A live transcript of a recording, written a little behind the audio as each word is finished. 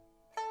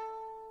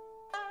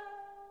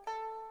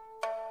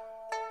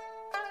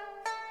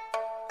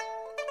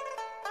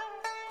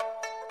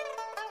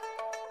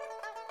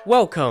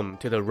Welcome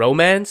to the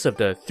Romance of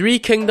the Three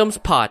Kingdoms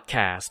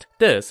podcast.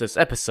 This is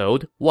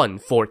episode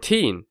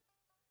 114.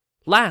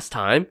 Last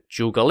time,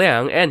 Zhuge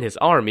Liang and his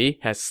army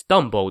had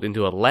stumbled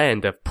into a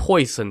land of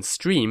poisoned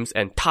streams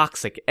and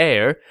toxic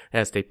air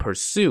as they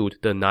pursued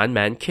the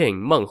Nanman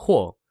king Meng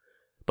Huo.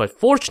 But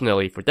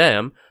fortunately for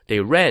them,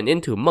 they ran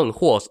into Meng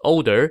Huo's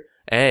older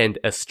and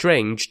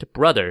estranged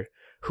brother,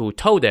 who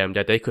told them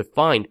that they could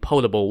find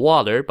potable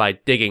water by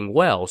digging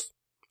wells.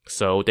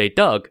 So they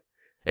dug.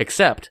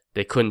 Except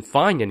they couldn't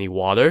find any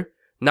water,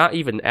 not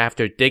even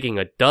after digging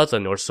a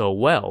dozen or so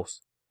wells.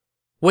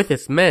 With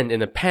his men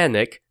in a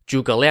panic,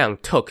 Zhuge Liang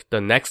took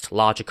the next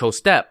logical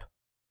step.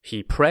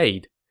 He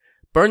prayed.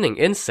 Burning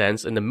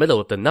incense in the middle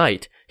of the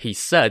night, he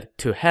said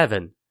to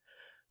heaven,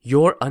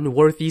 "Your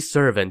unworthy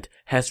servant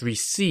has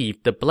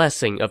received the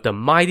blessing of the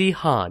mighty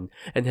Han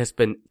and has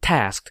been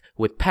tasked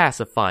with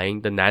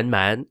pacifying the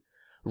Nanman.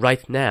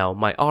 Right now,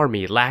 my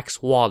army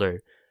lacks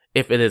water.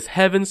 If it is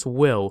heaven's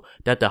will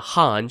that the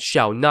Han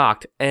shall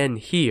not end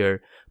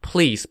here,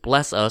 please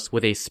bless us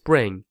with a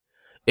spring.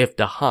 If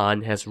the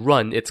Han has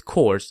run its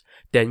course,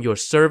 then your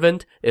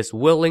servant is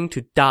willing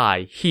to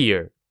die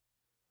here."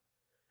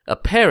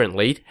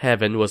 Apparently,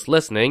 heaven was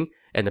listening,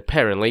 and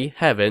apparently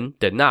heaven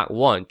did not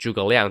want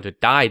Zhuge Liang to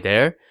die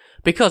there,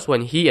 because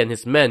when he and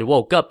his men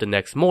woke up the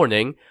next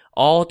morning,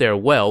 all their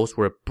wells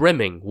were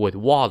brimming with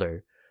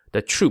water.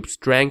 The troops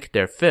drank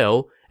their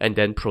fill, and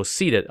then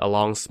proceeded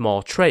along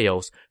small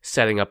trails,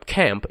 setting up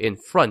camp in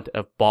front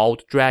of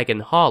Bald Dragon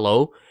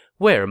Hollow,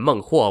 where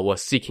Meng Huo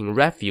was seeking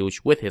refuge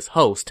with his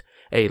host,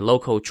 a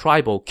local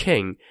tribal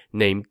king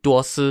named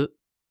Duosi.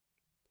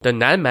 The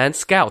Nanman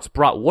scouts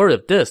brought word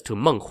of this to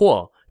Meng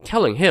Huo,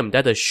 telling him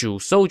that the Shu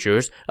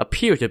soldiers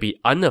appear to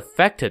be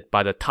unaffected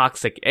by the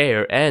toxic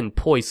air and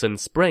poisoned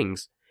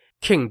springs.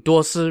 King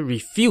Duosi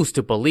refused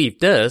to believe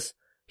this.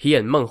 He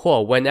and Meng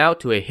Huo went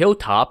out to a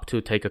hilltop to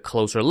take a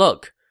closer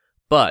look.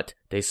 But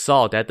they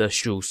saw that the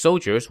Shu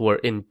soldiers were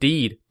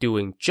indeed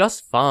doing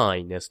just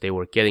fine as they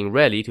were getting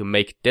ready to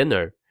make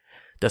dinner.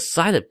 The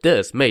sight of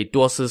this made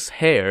Duosi's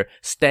hair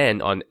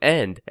stand on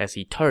end as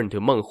he turned to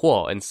Meng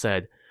Huo and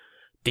said,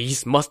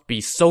 "These must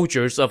be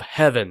soldiers of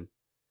heaven."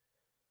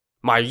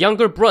 "My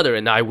younger brother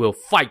and I will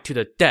fight to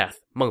the death,"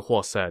 Meng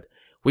Huo said.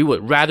 "We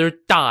would rather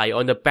die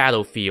on the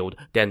battlefield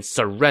than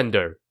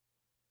surrender."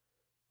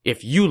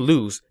 "If you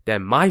lose,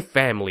 then my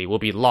family will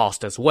be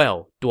lost as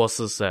well,"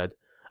 Duosi said.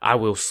 "I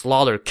will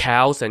slaughter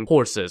cows and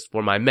horses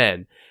for my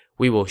men.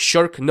 We will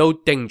shirk no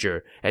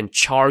danger and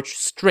charge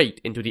straight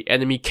into the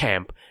enemy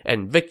camp,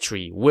 and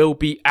victory will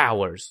be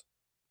ours."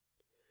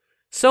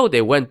 So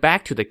they went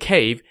back to the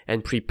cave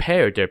and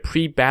prepared their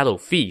pre-battle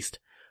feast.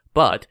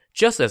 But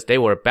just as they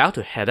were about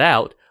to head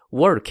out,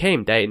 word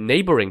came that a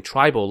neighboring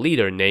tribal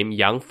leader named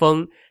Yang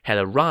Feng had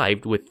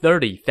arrived with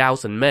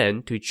 30,000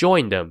 men to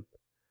join them.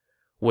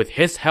 "With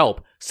his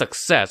help,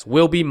 success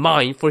will be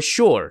mine for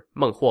sure,"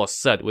 Meng Huo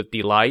said with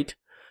delight.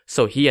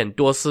 So he and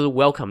Duosi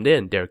welcomed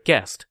in their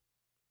guest.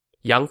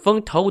 Yang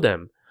Feng told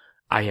them,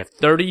 "I have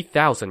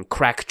 30,000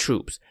 crack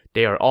troops.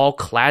 They are all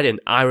clad in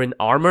iron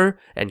armor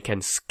and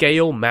can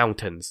scale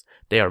mountains.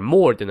 They are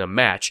more than a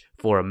match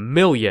for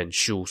 1,000,000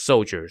 Shu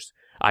soldiers.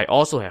 I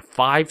also have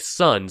 5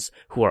 sons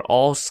who are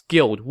all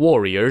skilled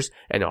warriors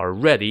and are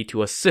ready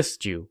to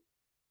assist you."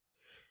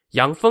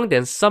 Yang Feng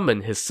then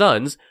summoned his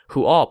sons,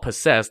 who all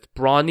possessed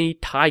brawny,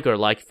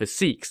 tiger-like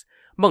physiques.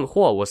 Meng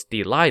Huo was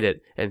delighted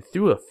and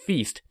threw a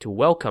feast to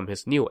welcome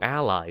his new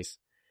allies.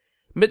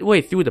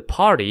 Midway through the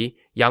party,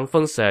 Yang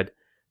Feng said,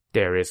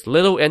 "There is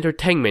little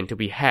entertainment to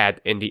be had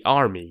in the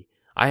army.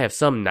 I have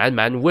some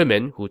Nanman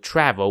women who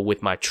travel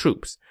with my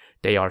troops.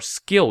 They are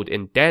skilled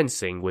in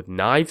dancing with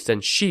knives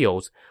and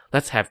shields.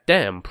 Let's have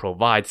them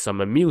provide some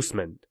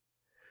amusement."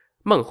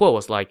 Meng Huo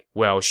was like,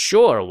 "Well,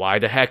 sure, why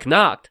the heck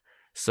not?"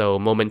 So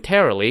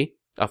momentarily,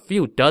 a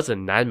few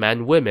dozen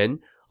Nanman women,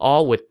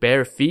 all with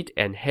bare feet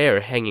and hair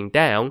hanging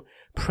down,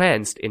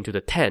 pranced into the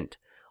tent.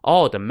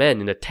 All the men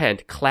in the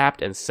tent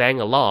clapped and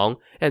sang along,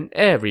 and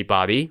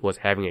everybody was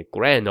having a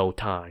grand old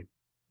time.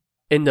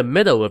 In the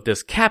middle of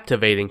this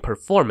captivating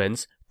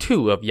performance,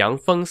 2 of Yang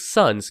Feng's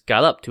sons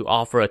got up to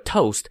offer a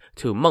toast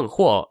to Meng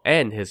Huo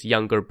and his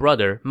younger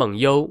brother Meng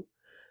You.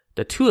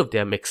 The 2 of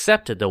them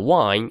accepted the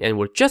wine and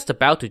were just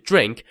about to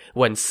drink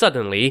when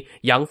suddenly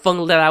Yang Feng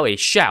let out a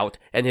shout,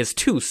 and his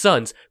 2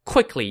 sons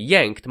quickly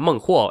yanked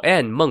Meng Huo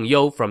and Meng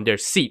You from their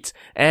seats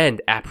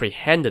and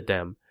apprehended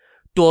them.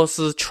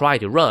 Duosi tried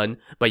to run,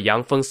 but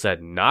Yang Feng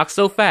said not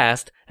so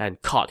fast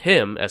and caught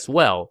him as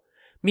well.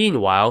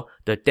 Meanwhile,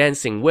 the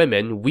dancing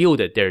women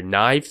wielded their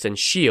knives and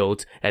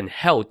shields and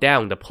held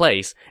down the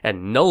place,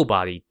 and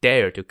nobody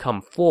dared to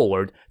come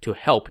forward to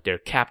help their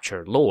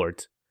captured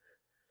lords.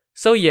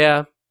 So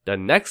yeah, the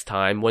next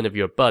time one of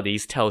your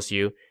buddies tells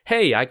you,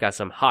 "Hey, I got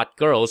some hot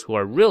girls who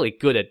are really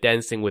good at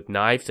dancing with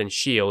knives and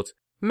shields,"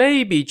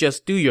 maybe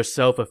just do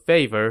yourself a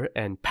favor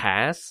and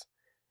pass.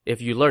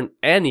 If you learn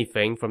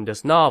anything from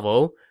this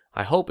novel,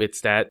 I hope it's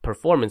that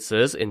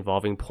performances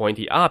involving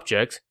pointy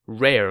objects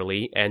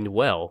rarely end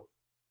well.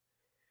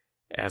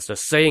 As the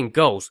saying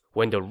goes,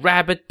 when the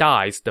rabbit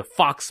dies, the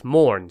fox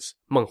mourns,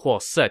 Meng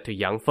Huo said to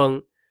Yang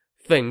Feng.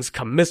 Things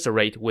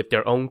commiserate with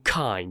their own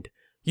kind.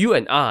 You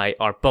and I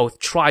are both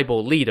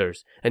tribal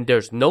leaders, and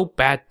there's no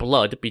bad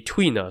blood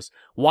between us.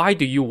 Why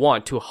do you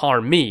want to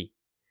harm me?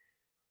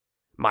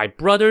 My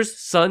brothers,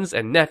 sons,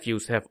 and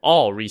nephews have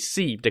all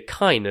received the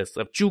kindness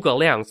of Zhuge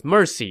Liang's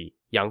mercy,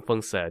 Yang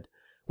Feng said.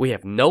 We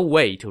have no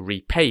way to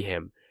repay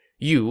him.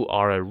 You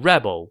are a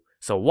rebel,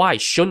 so why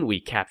shouldn't we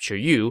capture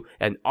you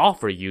and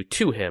offer you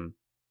to him?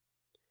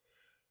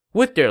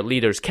 With their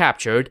leaders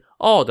captured,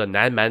 all the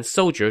Nanman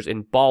soldiers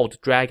in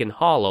Bald Dragon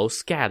Hollow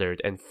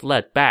scattered and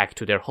fled back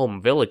to their home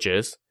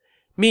villages.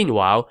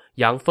 Meanwhile,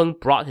 Yang Feng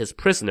brought his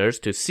prisoners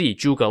to see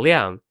Zhuge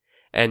Liang.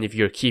 And if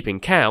you're keeping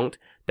count,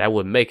 that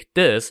would make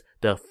this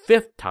the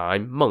 5th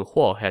time Meng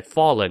Huo had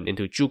fallen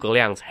into Zhuge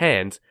Liang's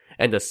hands,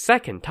 and the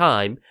 2nd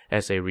time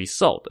as a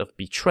result of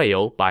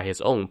betrayal by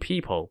his own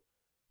people.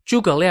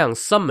 Zhuge Liang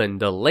summoned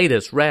the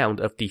latest round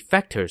of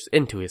defectors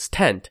into his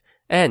tent,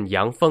 and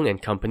Yang Feng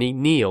and company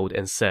kneeled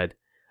and said,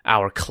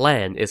 Our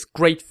clan is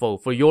grateful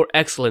for your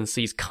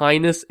excellency's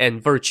kindness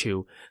and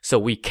virtue, so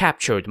we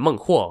captured Meng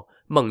Huo,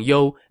 Meng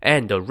You,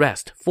 and the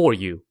rest for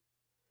you.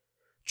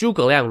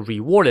 Zhuge Liang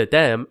rewarded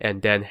them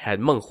and then had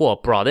Meng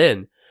Huo brought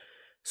in.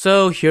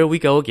 So here we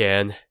go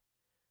again.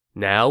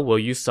 Now will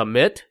you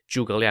submit?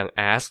 Zhuge Liang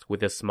asked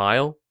with a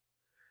smile.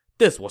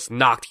 This was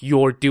not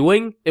your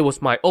doing. It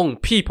was my own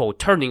people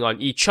turning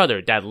on each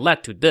other that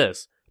led to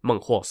this,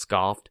 Meng Huo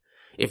scoffed.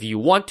 If you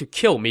want to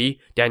kill me,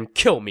 then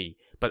kill me,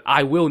 but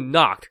I will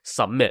not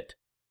submit.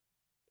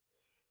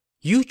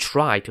 You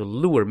tried to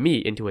lure me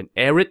into an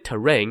arid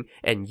terrain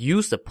and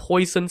use the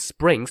poison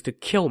springs to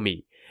kill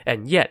me,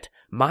 and yet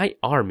my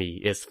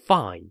army is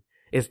fine.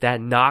 Is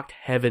that not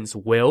heaven's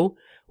will?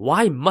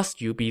 Why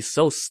must you be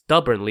so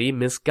stubbornly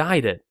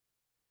misguided?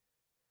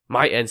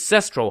 My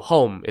ancestral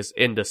home is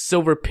in the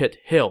Silver Pit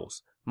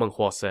Hills, Meng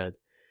Huo said.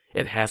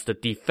 It has the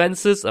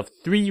defenses of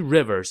 3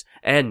 rivers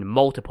and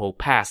multiple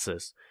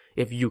passes.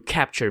 If you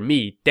capture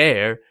me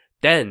there,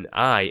 then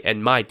I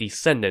and my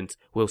descendants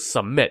will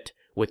submit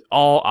with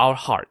all our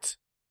hearts.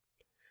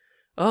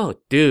 Oh,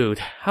 dude,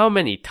 how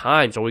many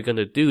times are we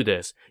gonna do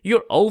this?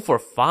 You're 0 for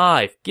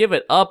 5. Give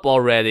it up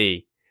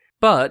already.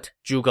 But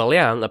Zhuge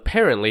Liang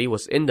apparently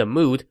was in the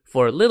mood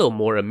for a little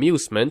more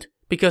amusement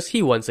because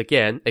he once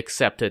again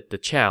accepted the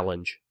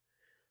challenge.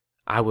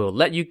 I will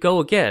let you go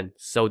again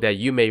so that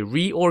you may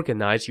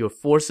reorganize your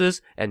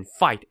forces and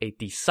fight a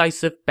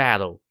decisive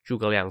battle,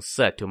 Zhuge Liang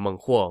said to Meng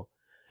Huo.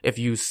 If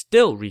you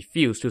still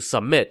refuse to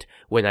submit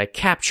when I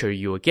capture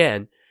you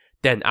again,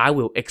 then I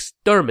will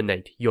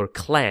exterminate your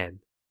clan.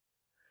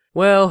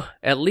 Well,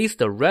 at least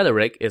the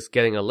rhetoric is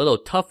getting a little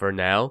tougher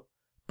now.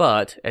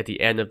 But at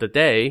the end of the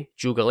day,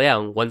 Zhuge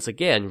Liang once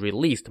again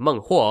released Meng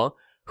Huo,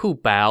 who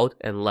bowed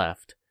and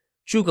left.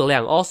 Zhuge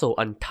Liang also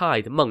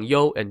untied Meng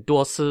You and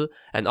Duo Si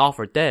and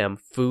offered them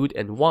food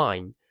and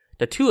wine.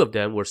 The 2 of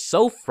them were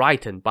so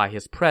frightened by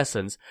his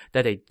presence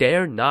that they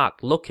dare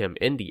not look him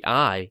in the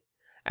eye.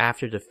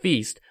 After the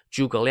feast,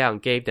 Zhuge Liang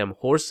gave them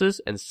horses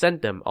and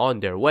sent them on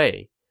their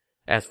way.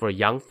 As for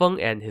Yang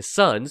Feng and his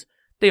sons,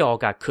 they all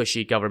got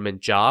cushy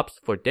government jobs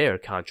for their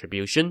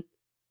contribution.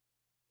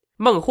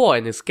 Meng Huo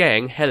and his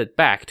gang headed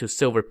back to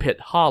Silver Pit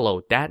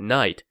Hollow that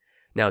night.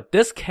 Now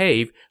this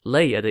cave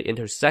lay at the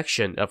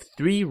intersection of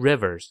 3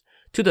 rivers.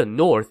 To the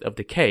north of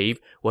the cave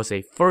was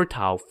a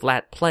fertile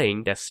flat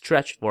plain that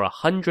stretched for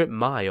 100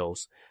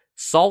 miles.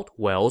 Salt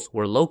wells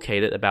were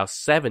located about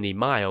 70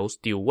 miles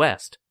due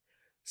west.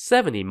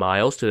 70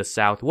 miles to the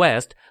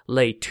southwest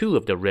lay 2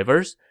 of the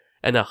rivers,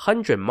 and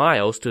 100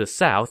 miles to the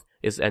south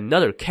is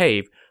another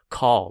cave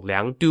called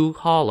Liangdu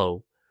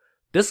Hollow.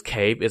 This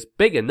cave is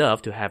big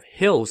enough to have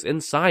hills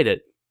inside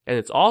it, and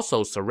it's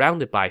also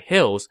surrounded by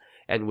hills,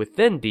 and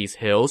within these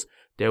hills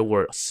there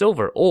were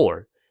silver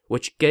ore,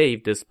 which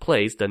gave this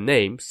place the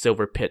name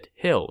Silver Pit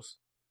Hills.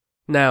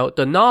 Now,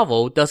 the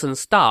novel doesn't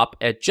stop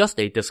at just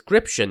a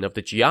description of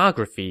the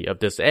geography of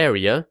this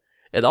area.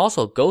 It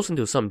also goes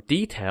into some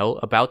detail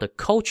about the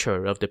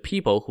culture of the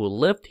people who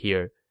lived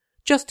here,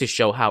 just to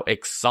show how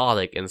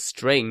exotic and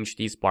strange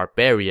these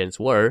barbarians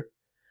were.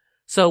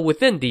 So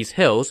within these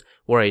hills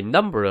were a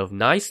number of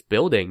nice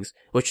buildings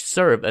which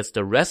serve as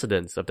the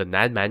residence of the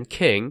Nanman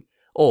king,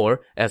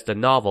 or, as the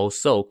novel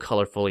so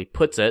colorfully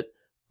puts it,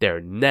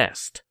 their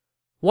nest.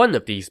 One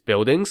of these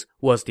buildings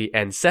was the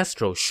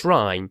ancestral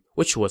shrine,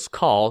 which was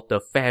called the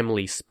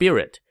family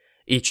spirit.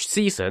 Each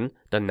season,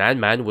 the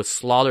Nanman would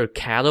slaughter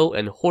cattle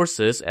and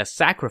horses as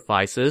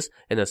sacrifices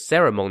in a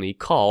ceremony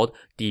called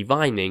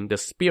divining the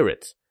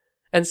spirits.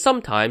 And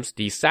sometimes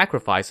these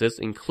sacrifices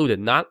included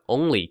not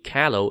only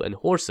cattle and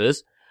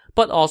horses,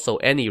 but also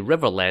any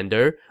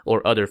riverlander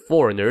or other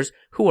foreigners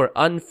who were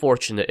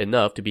unfortunate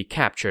enough to be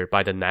captured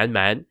by the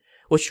Nanman,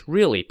 which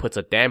really puts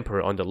a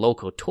damper on the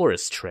local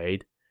tourist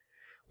trade.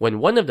 When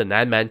one of the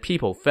Nanman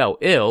people fell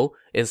ill,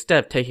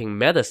 instead of taking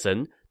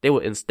medicine, they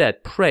would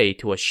instead pray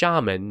to a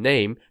shaman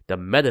named the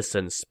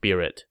medicine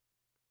spirit.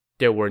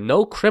 There were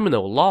no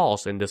criminal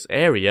laws in this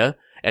area,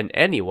 and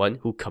anyone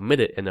who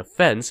committed an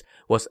offense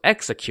was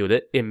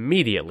executed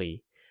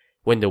immediately.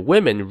 When the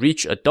women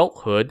reached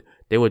adulthood,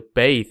 they would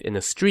bathe in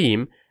a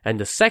stream, and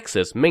the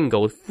sexes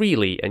mingled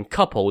freely and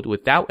coupled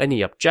without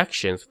any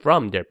objections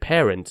from their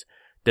parents.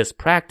 This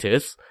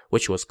practice,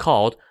 which was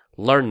called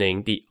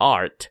learning the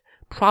art,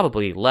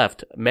 probably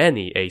left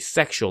many a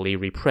sexually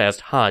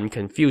repressed Han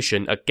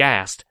Confucian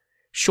aghast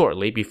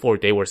shortly before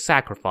they were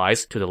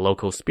sacrificed to the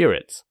local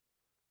spirits.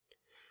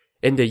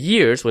 In the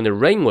years when the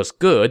rain was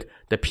good,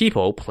 the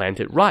people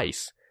planted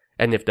rice,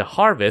 and if the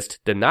harvest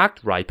did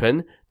not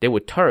ripen, they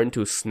would turn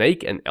to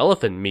snake and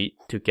elephant meat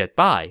to get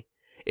by.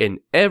 In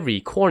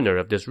every corner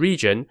of this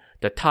region,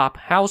 the top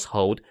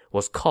household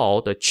was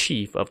called the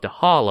chief of the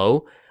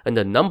hollow, and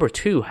the number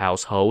 2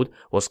 household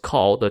was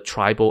called the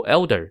tribal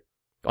elder.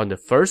 On the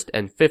 1st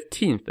and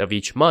 15th of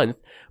each month,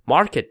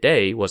 market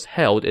day was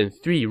held in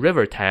Three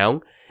River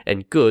Town,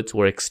 and goods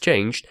were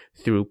exchanged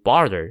through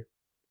barter.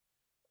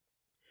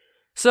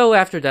 So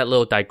after that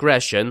little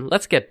digression,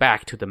 let's get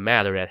back to the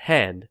matter at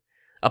hand.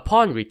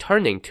 Upon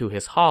returning to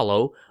his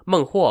hollow,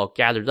 Meng Huo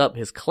gathered up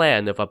his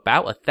clan of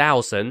about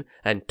 1,000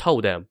 and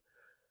told them,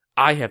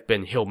 "I have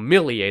been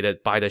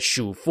humiliated by the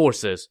Shu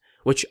forces,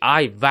 which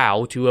I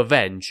vow to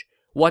avenge.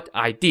 What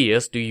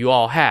ideas do you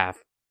all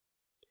have?"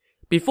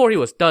 Before he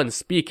was done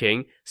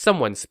speaking,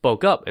 someone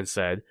spoke up and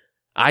said,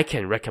 "I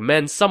can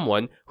recommend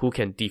someone who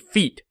can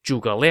defeat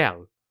Zhuge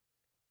Liang."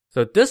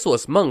 So this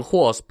was Meng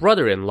Huo's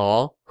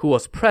brother-in-law, who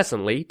was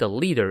presently the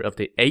leader of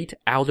the 8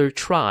 outer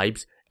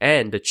tribes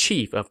and the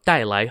chief of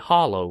Dailai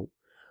Hollow.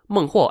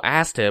 Meng Huo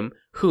asked him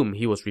whom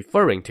he was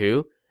referring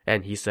to,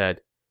 and he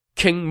said,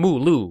 "King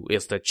Mulu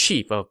is the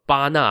chief of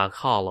Bana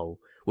Hollow,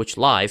 which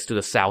lies to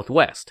the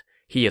southwest.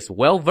 He is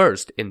well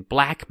versed in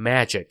black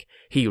magic.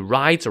 He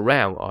rides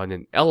around on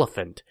an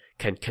elephant,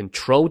 can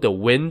control the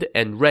wind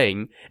and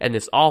rain, and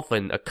is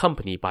often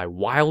accompanied by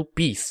wild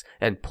beasts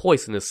and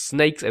poisonous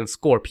snakes and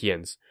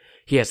scorpions.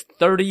 He has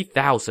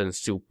 30,000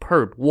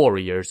 superb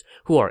warriors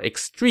who are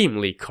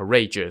extremely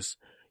courageous.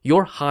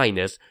 Your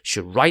Highness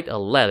should write a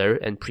letter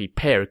and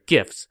prepare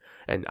gifts,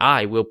 and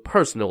I will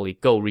personally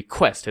go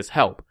request his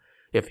help.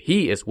 If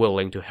he is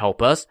willing to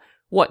help us,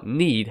 what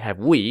need have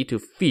we to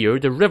fear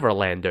the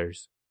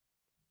Riverlanders?"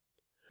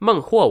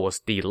 Meng Huo was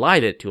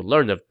delighted to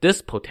learn of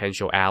this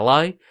potential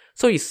ally,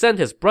 so he sent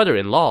his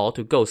brother-in-law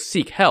to go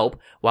seek help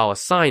while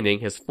assigning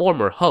his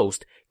former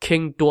host,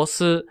 King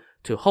Duosi,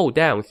 to hold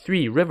down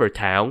Three River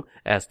Town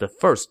as the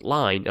first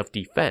line of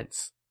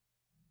defense.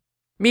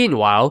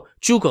 Meanwhile,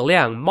 Zhuge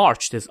Liang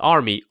marched his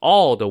army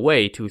all the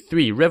way to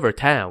Three River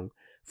Town.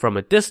 From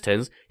a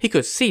distance, he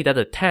could see that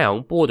the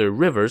town bordered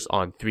rivers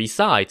on 3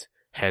 sides,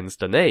 hence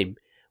the name,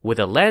 with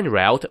a land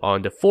route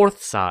on the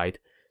 4th side.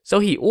 So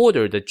he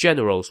ordered the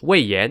generals Wei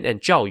Yan and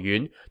Zhao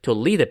Yun to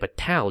lead a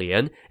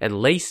battalion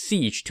and lay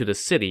siege to the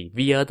city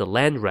via the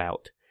land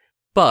route.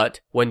 But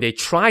when they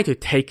tried to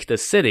take the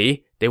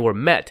city, they were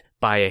met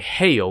by a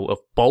hail of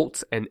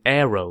bolts and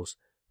arrows.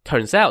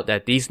 Turns out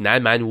that these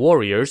Nanman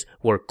warriors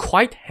were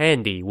quite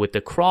handy with the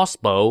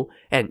crossbow,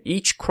 and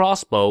each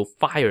crossbow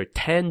fired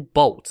 10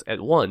 bolts at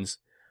once.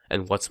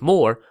 And what's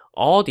more,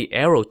 all the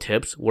arrow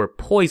tips were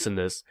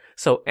poisonous,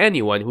 so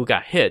anyone who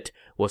got hit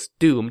was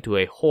doomed to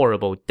a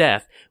horrible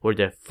death where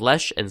their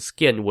flesh and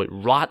skin would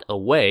rot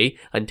away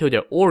until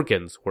their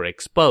organs were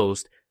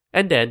exposed,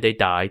 and then they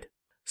died.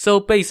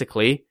 So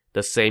basically,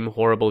 the same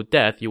horrible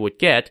death you would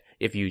get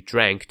if you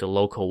drank the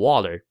local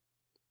water.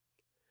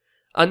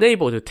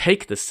 Unable to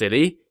take the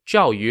city,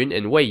 Zhao Yun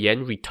and Wei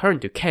Yan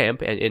returned to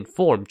camp and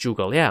informed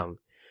Zhuge Liang.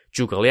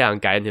 Zhuge Liang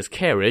got in his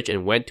carriage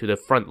and went to the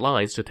front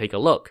lines to take a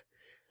look.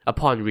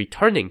 Upon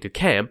returning to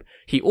camp,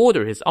 he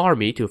ordered his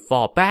army to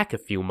fall back a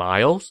few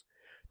miles.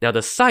 Now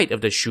the sight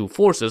of the Shu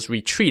forces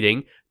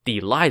retreating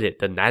delighted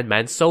the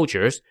Nanman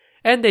soldiers,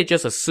 and they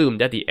just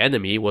assumed that the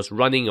enemy was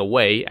running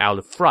away out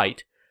of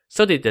fright,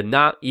 so they did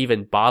not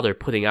even bother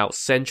putting out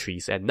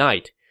sentries at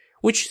night,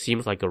 which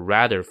seems like a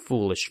rather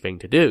foolish thing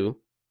to do.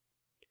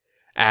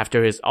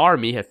 After his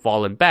army had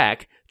fallen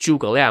back,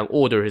 Zhuge Liang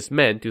ordered his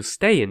men to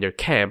stay in their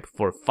camp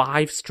for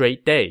 5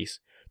 straight days,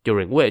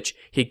 during which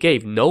he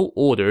gave no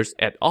orders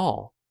at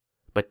all.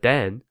 But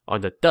then, on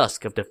the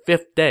dusk of the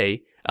 5th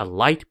day, a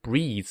light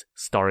breeze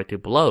started to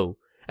blow,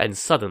 and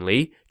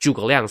suddenly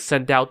Zhuge Liang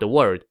sent out the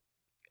word,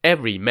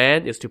 "Every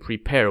man is to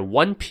prepare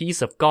 1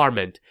 piece of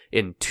garment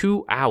in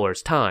 2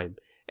 hours' time.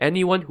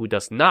 Anyone who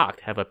does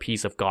not have a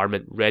piece of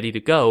garment ready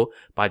to go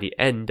by the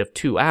end of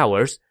 2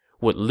 hours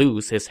would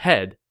lose his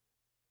head."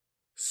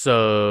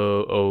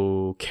 So,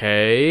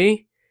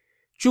 okay.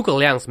 Zhuge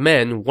Liang's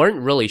men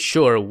weren't really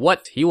sure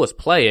what he was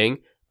playing,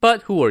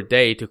 but who were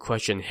they to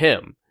question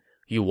him?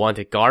 You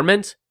wanted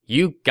garments?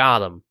 You got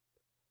them.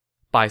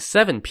 By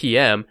 7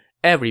 p.m.,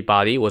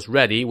 everybody was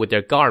ready with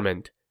their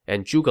garment,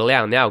 and Zhuge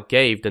Liang now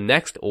gave the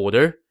next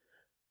order.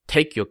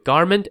 Take your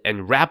garment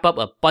and wrap up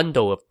a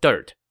bundle of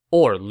dirt,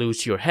 or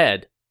lose your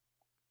head.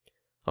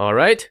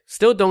 Alright,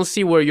 still don't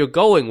see where you're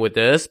going with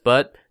this,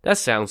 but that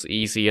sounds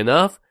easy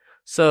enough.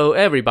 So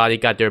everybody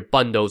got their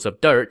bundles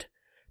of dirt.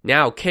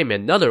 Now came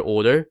another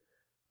order.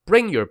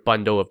 Bring your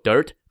bundle of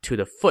dirt, to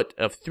the foot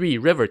of Three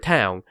River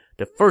Town.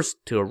 The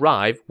first to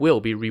arrive will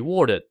be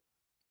rewarded.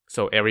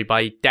 So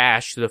everybody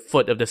dashed to the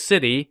foot of the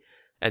city,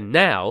 and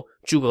now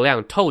Zhuge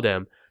Liang told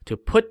them to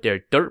put their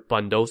dirt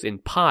bundles in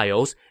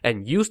piles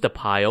and use the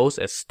piles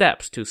as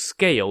steps to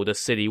scale the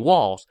city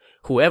walls.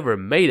 Whoever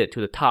made it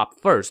to the top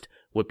first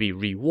would be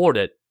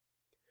rewarded.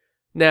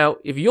 Now,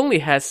 if you only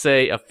had,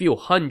 say, a few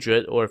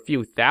hundred or a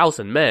few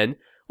thousand men,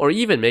 or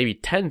even maybe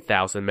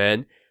 10,000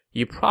 men,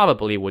 you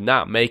probably would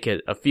not make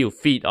it a few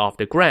feet off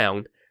the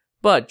ground.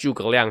 But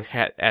Zhuge Liang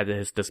had at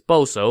his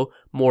disposal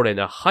more than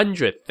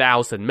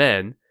 100,000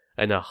 men,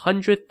 and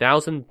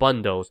 100,000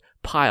 bundles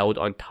piled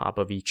on top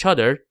of each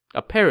other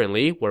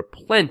apparently were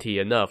plenty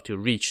enough to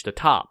reach the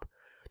top.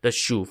 The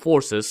Shu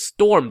forces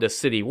stormed the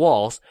city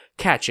walls,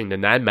 catching the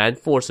Nanman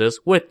forces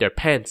with their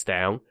pants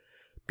down.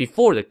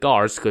 Before the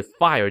guards could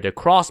fire their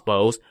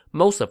crossbows,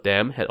 most of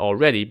them had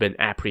already been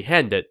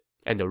apprehended,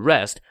 and the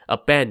rest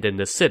abandoned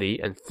the city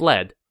and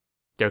fled.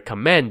 Their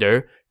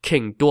commander,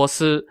 King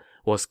Duosi,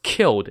 was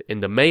killed in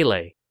the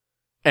melee.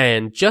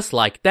 And just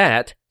like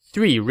that,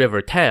 Three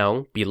River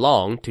Town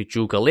belonged to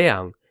Zhuge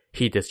Liang.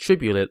 He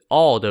distributed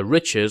all the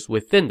riches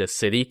within the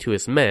city to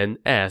his men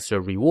as a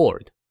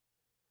reward.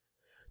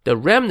 The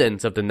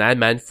remnants of the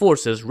Nanman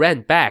forces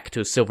ran back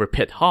to Silver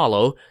Pit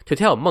Hollow to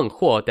tell Meng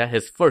Huo that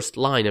his first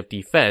line of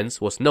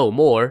defense was no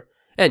more,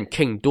 and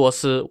King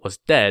Duosi was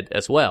dead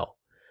as well.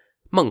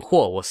 Meng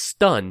Huo was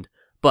stunned,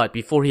 but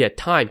before he had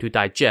time to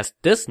digest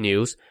this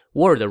news,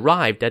 word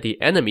arrived that the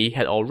enemy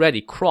had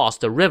already crossed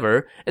the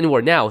river and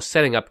were now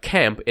setting up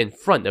camp in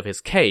front of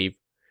his cave.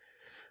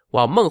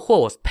 While Meng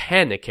Huo was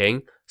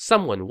panicking,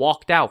 someone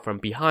walked out from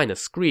behind a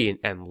screen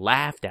and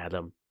laughed at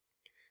him.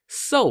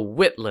 So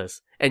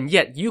witless, and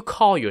yet you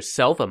call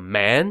yourself a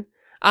man?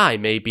 I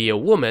may be a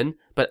woman,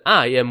 but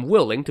I am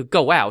willing to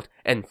go out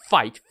and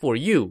fight for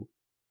you.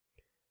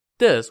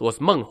 This was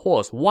Meng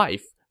Huo's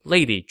wife,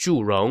 Lady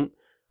Zhu Rong.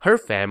 Her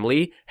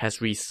family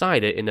has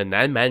resided in the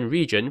Nanman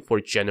region for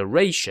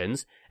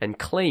generations and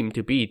claimed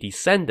to be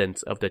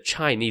descendants of the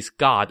Chinese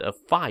god of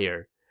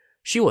fire.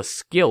 She was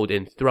skilled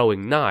in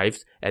throwing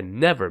knives and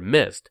never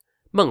missed.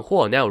 Meng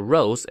Huo now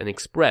rose and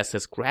expressed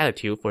his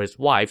gratitude for his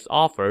wife's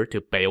offer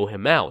to bail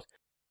him out.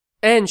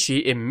 And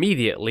she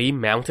immediately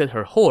mounted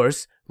her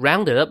horse,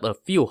 rounded up a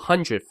few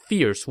hundred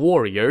fierce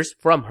warriors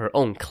from her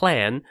own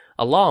clan,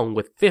 along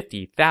with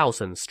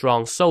 50,000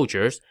 strong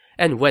soldiers,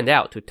 and went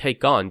out to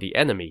take on the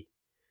enemy.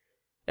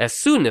 As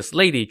soon as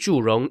Lady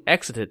Zhu Rong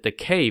exited the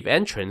cave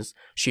entrance,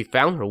 she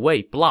found her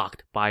way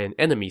blocked by an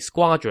enemy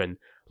squadron,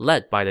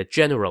 led by the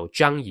general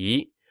Zhang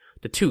Yi.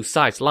 The two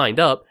sides lined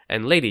up,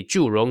 and Lady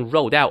Zhu Rong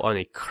rode out on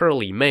a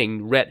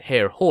curly-maned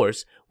red-haired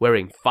horse,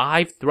 wearing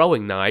 5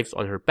 throwing knives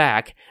on her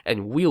back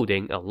and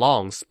wielding a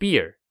long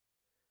spear.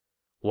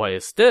 What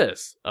is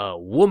this? A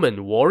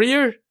woman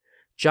warrior?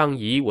 Zhang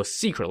Yi was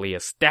secretly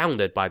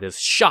astounded by this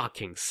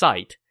shocking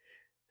sight.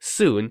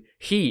 Soon,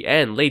 he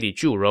and Lady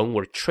Zhu Rong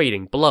were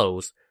trading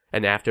blows,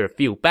 and after a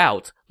few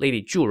bouts,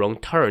 Lady Zhu Rong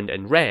turned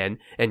and ran,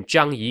 and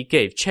Zhang Yi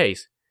gave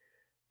chase.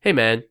 Hey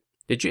man,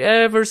 did you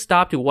ever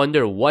stop to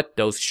wonder what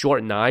those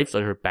short knives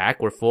on her back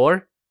were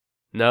for?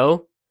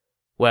 No?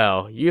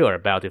 Well, you are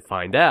about to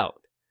find out.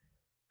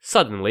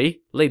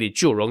 Suddenly, Lady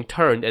Zhu Rong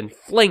turned and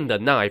flinged a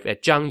knife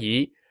at Zhang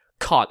Yi.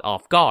 Caught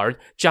off guard,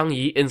 Zhang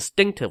Yi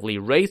instinctively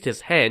raised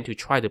his hand to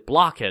try to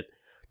block it.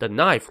 The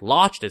knife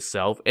lodged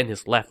itself in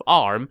his left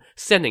arm,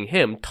 sending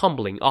him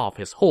tumbling off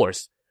his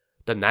horse.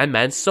 The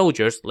Nanman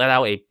soldiers let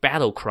out a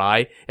battle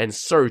cry and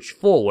surged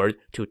forward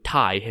to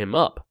tie him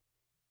up.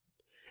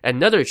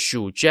 Another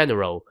Shu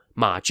general,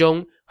 Ma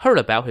Zhong, heard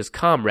about his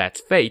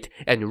comrade's fate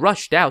and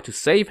rushed out to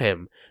save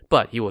him,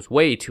 but he was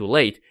way too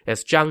late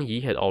as Zhang Yi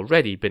had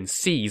already been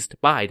seized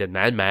by the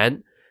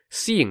Nanman.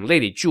 Seeing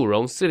Lady Zhu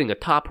Rong sitting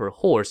atop her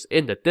horse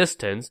in the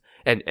distance,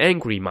 an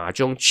angry Ma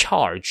Zhong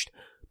charged,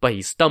 but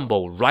he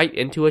stumbled right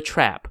into a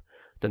trap.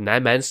 The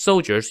Nanman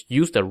soldiers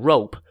used a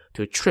rope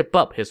to trip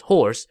up his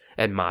horse,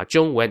 and Ma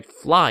Zhong went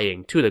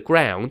flying to the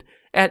ground,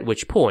 at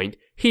which point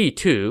he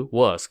too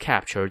was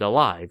captured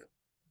alive.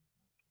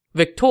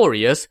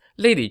 Victorious,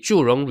 Lady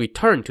Zhu Rong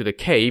returned to the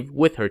cave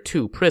with her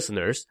 2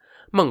 prisoners.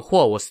 Meng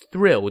Huo was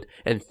thrilled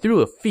and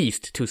threw a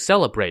feast to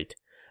celebrate.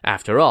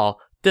 After all,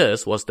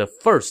 this was the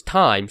first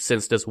time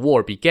since this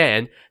war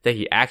began that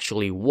he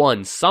actually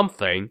won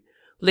something.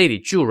 Lady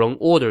Zhu Rong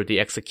ordered the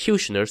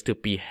executioners to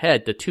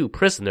behead the 2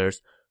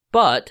 prisoners,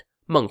 but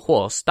Meng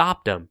Huo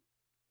stopped them.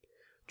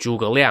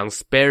 Zhuge Liang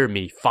spared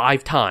me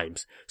 5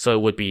 times, so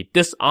it would be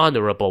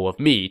dishonorable of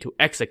me to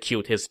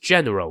execute his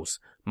generals,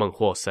 Meng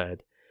Huo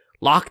said.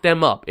 Lock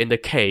them up in the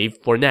cave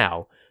for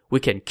now. We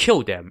can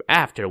kill them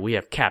after we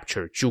have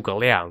captured Zhuge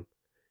Liang.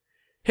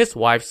 His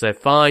wife said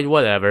fine,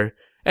 whatever,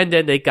 and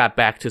then they got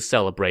back to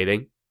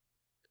celebrating.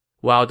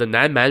 While the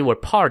Nanman were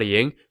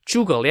partying,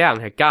 Zhuge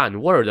Liang had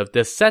gotten word of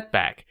this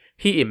setback.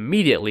 He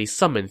immediately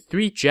summoned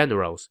 3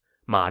 generals,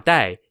 Ma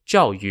Dai,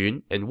 Zhao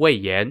Yun, and Wei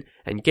Yan,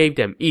 and gave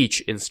them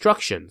each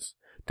instructions.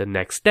 The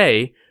next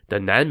day, the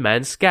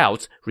Nanman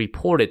scouts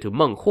reported to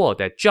Meng Huo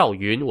that Zhao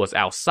Yun was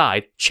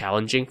outside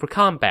challenging for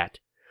combat.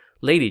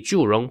 Lady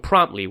Zhurong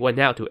promptly went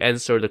out to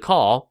answer the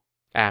call.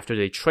 After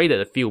they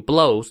traded a few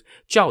blows,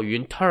 Zhao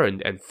Yun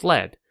turned and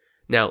fled.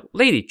 Now,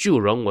 Lady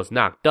Zhurong was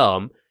not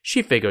dumb.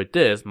 She figured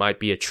this might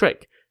be a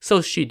trick,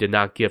 so she did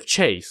not give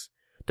chase.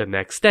 The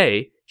next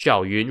day,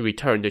 Zhao Yun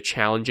returned the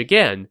challenge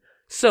again,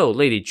 so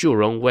Lady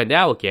Zhurong went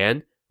out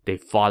again. They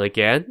fought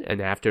again,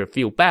 and after a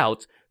few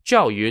bouts,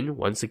 Zhao Yun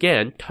once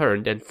again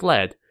turned and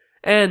fled.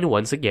 And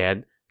once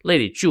again,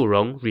 Lady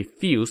Zhurong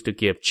refused to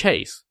give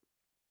chase.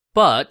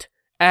 But,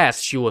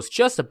 as she was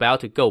just about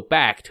to go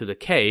back to the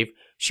cave,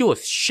 she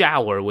was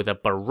showered with a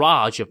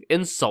barrage of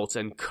insults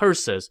and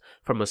curses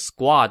from a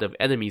squad of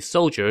enemy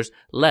soldiers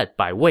led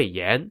by Wei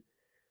Yan.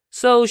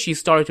 So she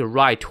started to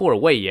ride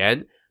toward Wei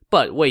Yan,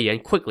 but Wei Yan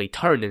quickly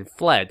turned and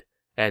fled,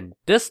 and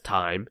this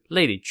time,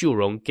 Lady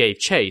Zhurong gave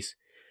chase.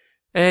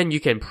 And you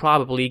can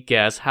probably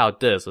guess how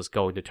this is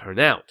going to turn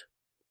out.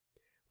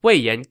 Wei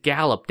Yan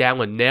galloped down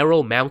a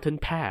narrow mountain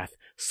path.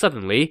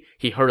 Suddenly,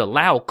 he heard a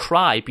loud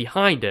cry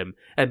behind him,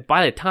 and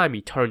by the time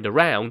he turned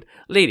around,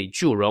 Lady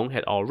Zhurong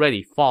had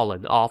already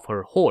fallen off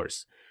her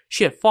horse.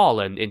 She had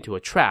fallen into a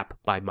trap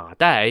by Ma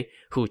Dai,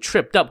 who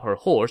tripped up her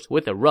horse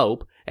with a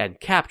rope and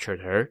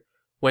captured her.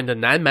 When the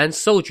Nanman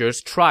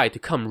soldiers tried to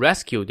come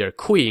rescue their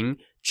queen,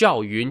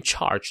 Zhao Yun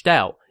charged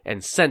out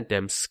and sent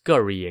them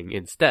scurrying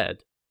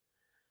instead.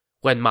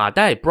 When Ma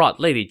Dai brought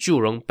Lady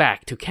Zhurong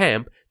back to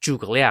camp,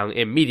 Zhuge Liang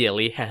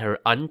immediately had her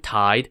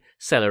untied,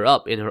 set her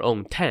up in her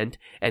own tent,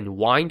 and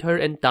wined her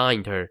and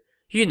dined her.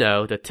 You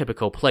know, the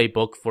typical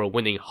playbook for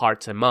winning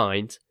hearts and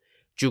minds.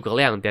 Zhuge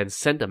Liang then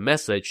sent a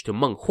message to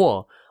Meng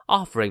Huo,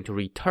 offering to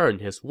return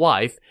his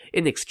wife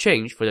in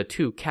exchange for the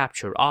 2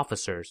 captured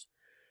officers.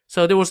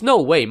 So there was no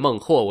way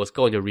Meng Huo was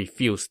going to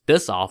refuse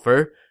this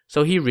offer,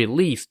 so he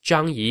released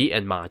Zhang Yi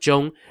and Ma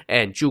Zhong,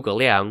 and Zhuge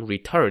Liang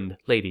returned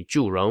Lady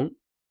Zhurong.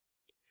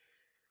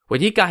 When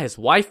he got his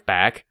wife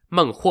back,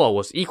 Meng Huo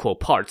was equal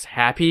parts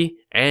happy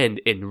and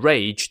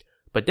enraged.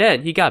 But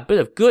then he got a bit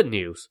of good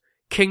news.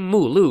 King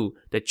Mulu,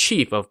 the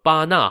chief of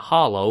Ba Na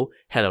Hollow,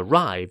 had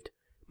arrived.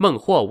 Meng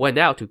Huo went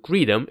out to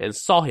greet him and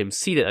saw him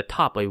seated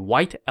atop a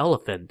white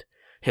elephant.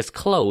 His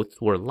clothes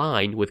were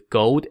lined with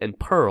gold and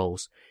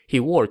pearls.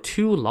 He wore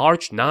 2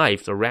 large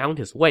knives around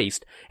his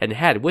waist and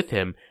had with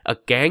him a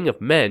gang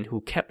of men who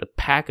kept a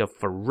pack of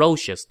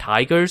ferocious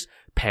tigers,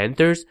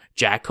 panthers,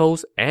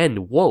 jackals,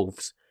 and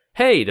wolves.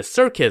 Hey, the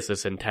circus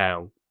is in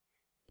town.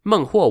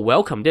 Meng Huo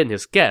welcomed in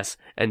his guests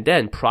and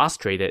then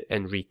prostrated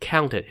and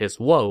recounted his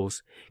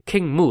woes.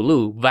 King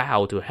Mulu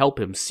vowed to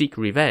help him seek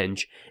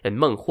revenge, and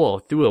Meng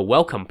Huo threw a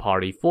welcome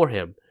party for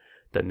him.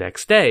 The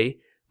next day,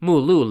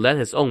 Mulu led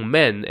his own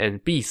men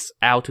and beasts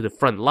out to the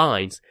front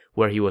lines,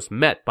 where he was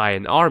met by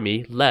an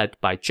army led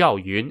by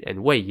Zhao Yun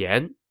and Wei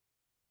Yan.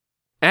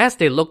 As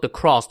they looked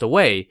across the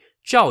way,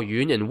 Zhao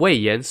Yun and Wei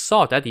Yan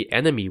saw that the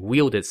enemy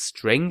wielded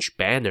strange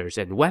banners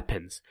and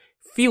weapons.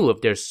 Few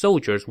of their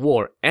soldiers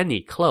wore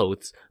any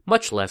clothes,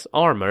 much less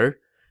armor.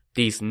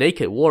 These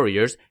naked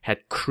warriors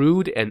had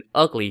crude and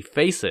ugly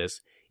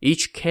faces.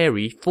 Each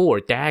carried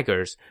 4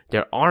 daggers.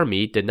 Their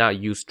army did not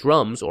use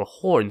drums or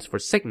horns for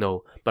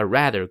signal, but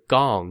rather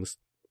gongs.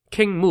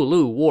 King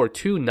Mulu wore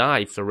 2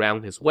 knives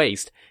around his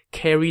waist,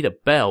 carried a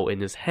bell in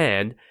his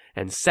hand,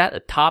 and sat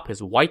atop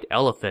his white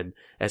elephant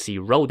as he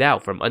rode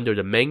out from under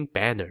the main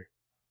banner.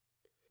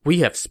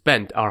 We have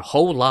spent our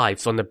whole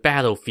lives on the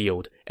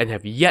battlefield and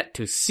have yet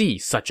to see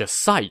such a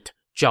sight,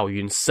 Zhao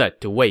Yun said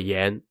to Wei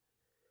Yan.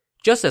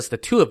 Just as the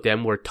 2 of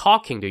them were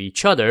talking to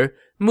each other,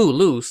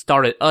 Mulu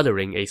started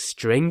uttering a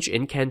strange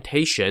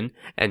incantation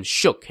and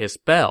shook his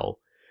bell.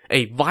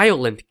 A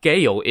violent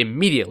gale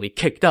immediately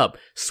kicked up,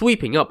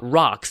 sweeping up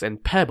rocks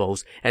and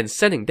pebbles and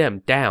sending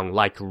them down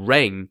like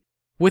rain.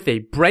 With a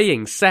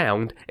braying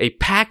sound, a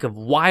pack of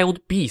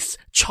wild beasts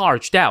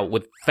charged out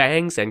with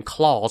fangs and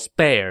claws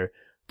bare.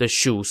 The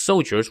Shu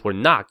soldiers were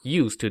not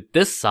used to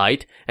this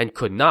sight and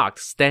could not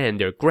stand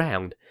their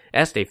ground.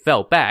 As they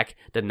fell back,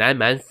 the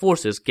Nanman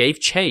forces gave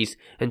chase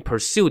and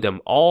pursued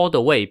them all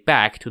the way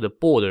back to the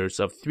borders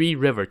of Three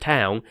River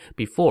Town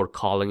before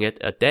calling it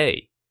a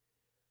day.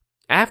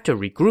 After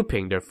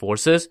regrouping their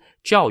forces,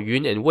 Zhao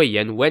Yun and Wei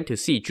Yan went to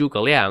see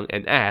Zhuge Liang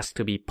and asked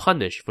to be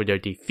punished for their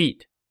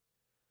defeat.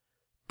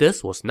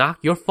 This was not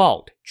your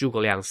fault, Zhuge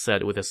Liang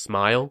said with a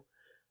smile.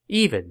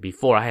 Even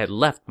before I had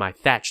left my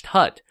thatched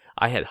hut,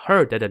 I had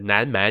heard that the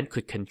Nanman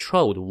could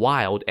control the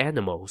wild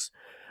animals.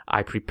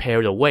 I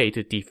prepared a way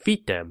to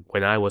defeat them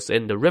when I was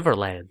in the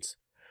Riverlands.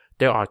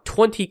 There are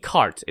 20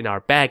 carts in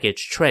our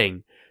baggage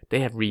train.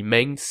 They have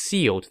remained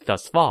sealed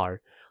thus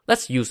far.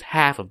 Let's use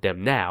half of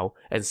them now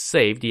and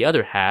save the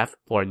other half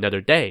for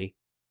another day.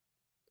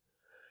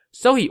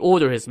 So he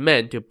ordered his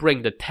men to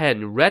bring the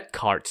 10 red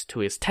carts to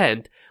his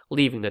tent,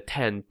 leaving the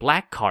 10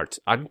 black carts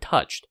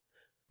untouched.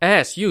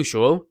 As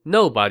usual,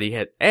 nobody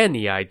had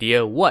any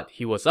idea what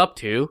he was up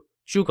to.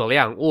 Zhuge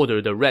Liang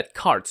ordered the red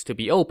carts to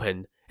be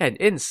opened, and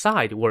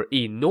inside were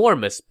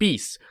enormous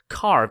beasts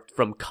carved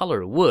from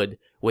colored wood,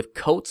 with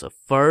coats of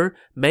fur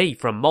made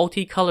from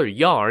multicolored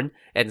yarn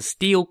and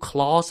steel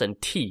claws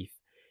and teeth.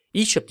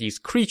 Each of these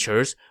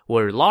creatures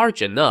were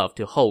large enough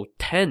to hold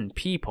 10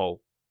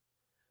 people.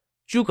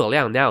 Zhuge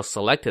Liang now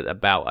selected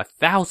about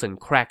 1,000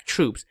 crack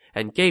troops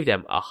and gave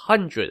them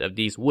 100 of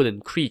these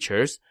wooden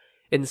creatures.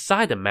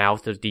 Inside the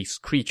mouths of these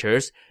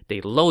creatures, they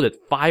loaded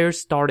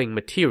fire-starting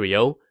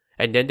material,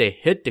 and then they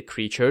hid the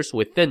creatures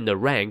within the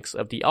ranks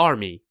of the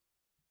army.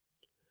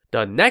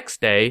 The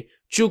next day,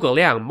 Zhuge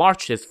Liang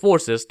marched his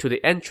forces to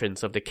the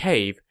entrance of the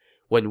cave.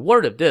 When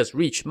word of this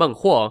reached Meng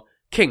Huo,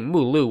 King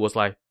Mulu was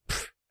like,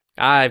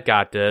 "I've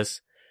got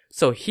this."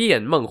 So he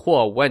and Meng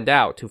Huo went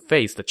out to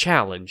face the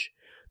challenge.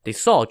 They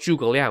saw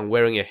Zhuge Liang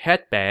wearing a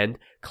headband,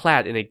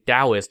 clad in a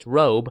Taoist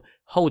robe,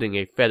 holding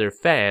a feather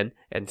fan,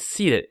 and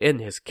seated in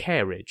his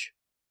carriage.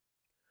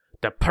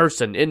 "The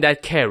person in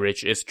that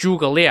carriage is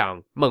Zhuge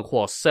Liang," Meng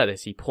Huo said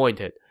as he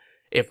pointed.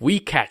 "If we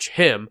catch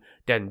him,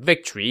 then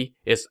victory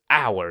is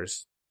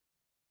ours."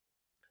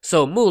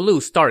 So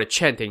Mulu started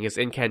chanting his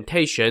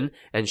incantation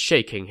and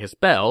shaking his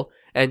bell,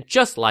 and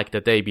just like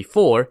the day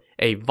before,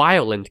 a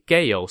violent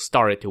gale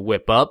started to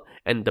whip up,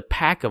 and the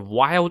pack of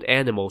wild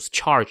animals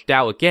charged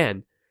out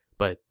again.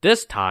 But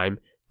this time,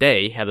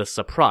 they had a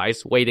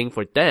surprise waiting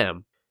for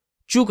them.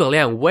 Zhuge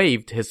Liang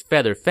waved his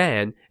feather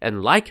fan,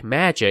 and like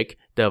magic,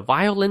 the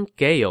violent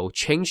gale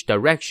changed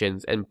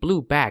directions and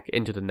blew back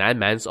into the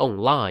Nanman's own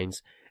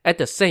lines. At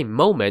the same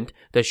moment,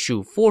 the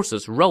Shu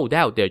forces rolled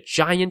out their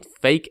giant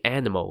fake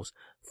animals.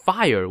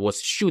 Fire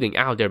was shooting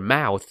out their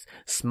mouths,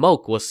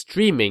 smoke was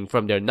streaming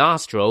from their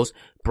nostrils,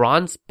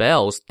 bronze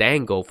bells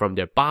dangled from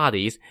their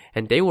bodies,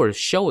 and they were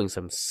showing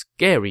some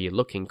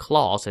scary-looking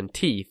claws and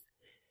teeth.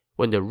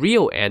 When the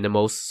real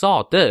animals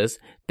saw this,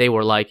 they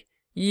were like,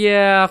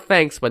 "Yeah,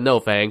 thanks but no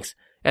thanks,"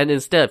 and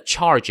instead of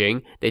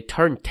charging, they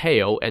turned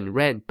tail and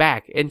ran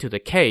back into the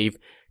cave,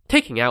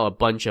 taking out a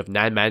bunch of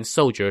Nanman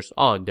soldiers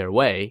on their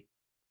way.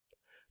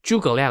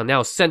 Zhuge Liang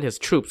now sent his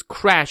troops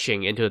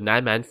crashing into the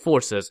Nanman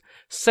forces,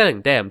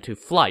 setting them to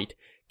flight.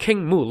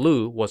 King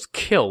Mulu was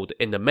killed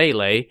in the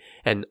melee,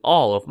 and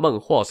all of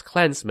Meng Huo's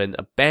clansmen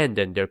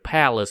abandoned their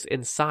palace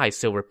inside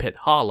Silver Pit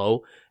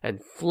Hollow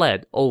and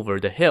fled over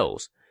the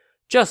hills.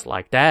 Just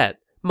like that,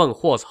 Meng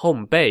Huo's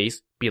home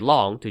base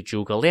belonged to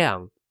Zhuge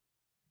Liang.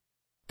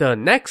 The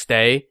next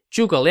day,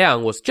 Zhuge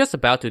Liang was just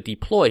about to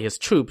deploy his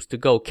troops to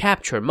go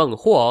capture Meng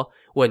Huo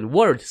when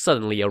word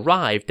suddenly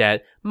arrived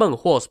that Meng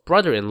Huo's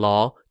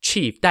brother-in-law,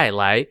 Chief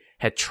Dailai,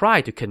 had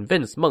tried to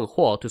convince Meng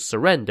Huo to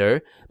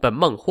surrender, but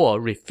Meng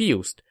Huo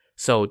refused.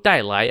 So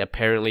Dailai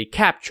apparently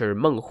captured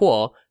Meng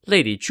Huo,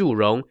 Lady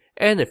Zhurong,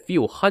 and a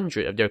few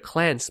hundred of their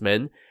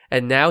clansmen,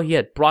 and now he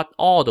had brought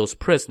all those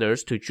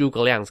prisoners to Zhuge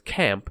Liang's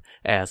camp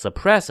as a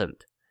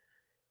present.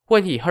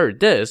 When he heard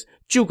this,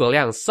 Zhuge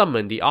Liang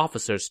summoned the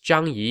officers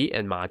Zhang Yi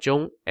and Ma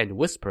Zhong and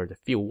whispered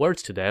a few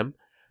words to them.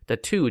 The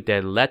two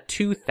then led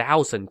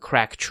 2,000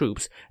 crack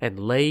troops and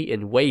lay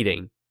in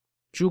waiting.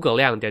 Zhuge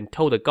Liang then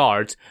told the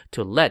guards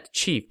to let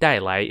Chief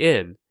Dailai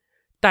in.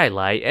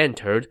 Dailai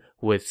entered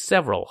with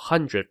several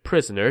hundred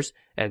prisoners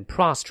and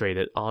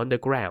prostrated on the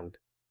ground.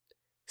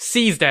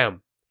 "Seize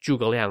them!"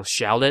 Zhuge Liang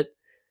shouted.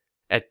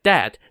 At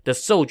that, the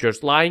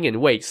soldiers lying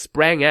in wait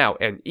sprang out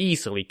and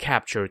easily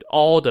captured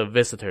all the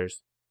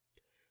visitors.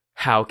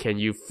 "How can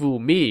you fool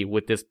me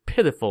with this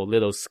pitiful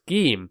little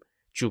scheme?"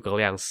 Zhuge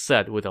Liang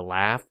said with a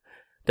laugh.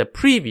 "The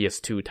previous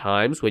 2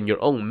 times when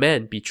your own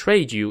men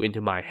betrayed you into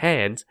my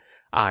hands,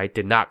 I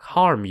did not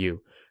harm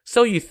you.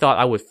 So you thought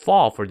I would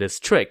fall for this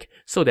trick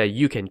so that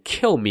you can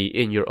kill me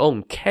in your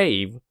own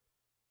cave."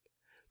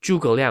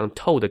 Zhuge Liang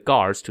told the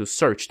guards to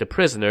search the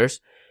prisoners,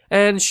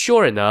 and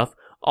sure enough,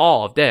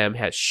 all of them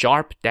had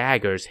sharp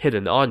daggers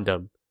hidden on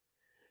them.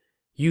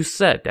 "You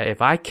said that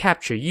if I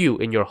capture you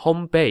in your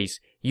home base,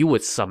 you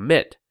would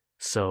submit.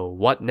 So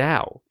what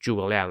now?"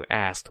 Zhuge Liang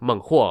asked Meng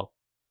Huo.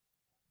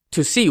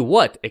 To see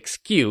what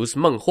excuse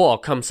Meng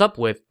Huo comes up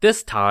with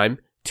this time,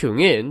 tune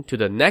in to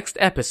the next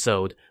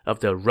episode of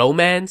the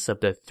Romance of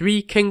the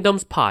Three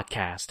Kingdoms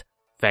podcast.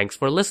 Thanks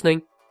for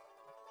listening.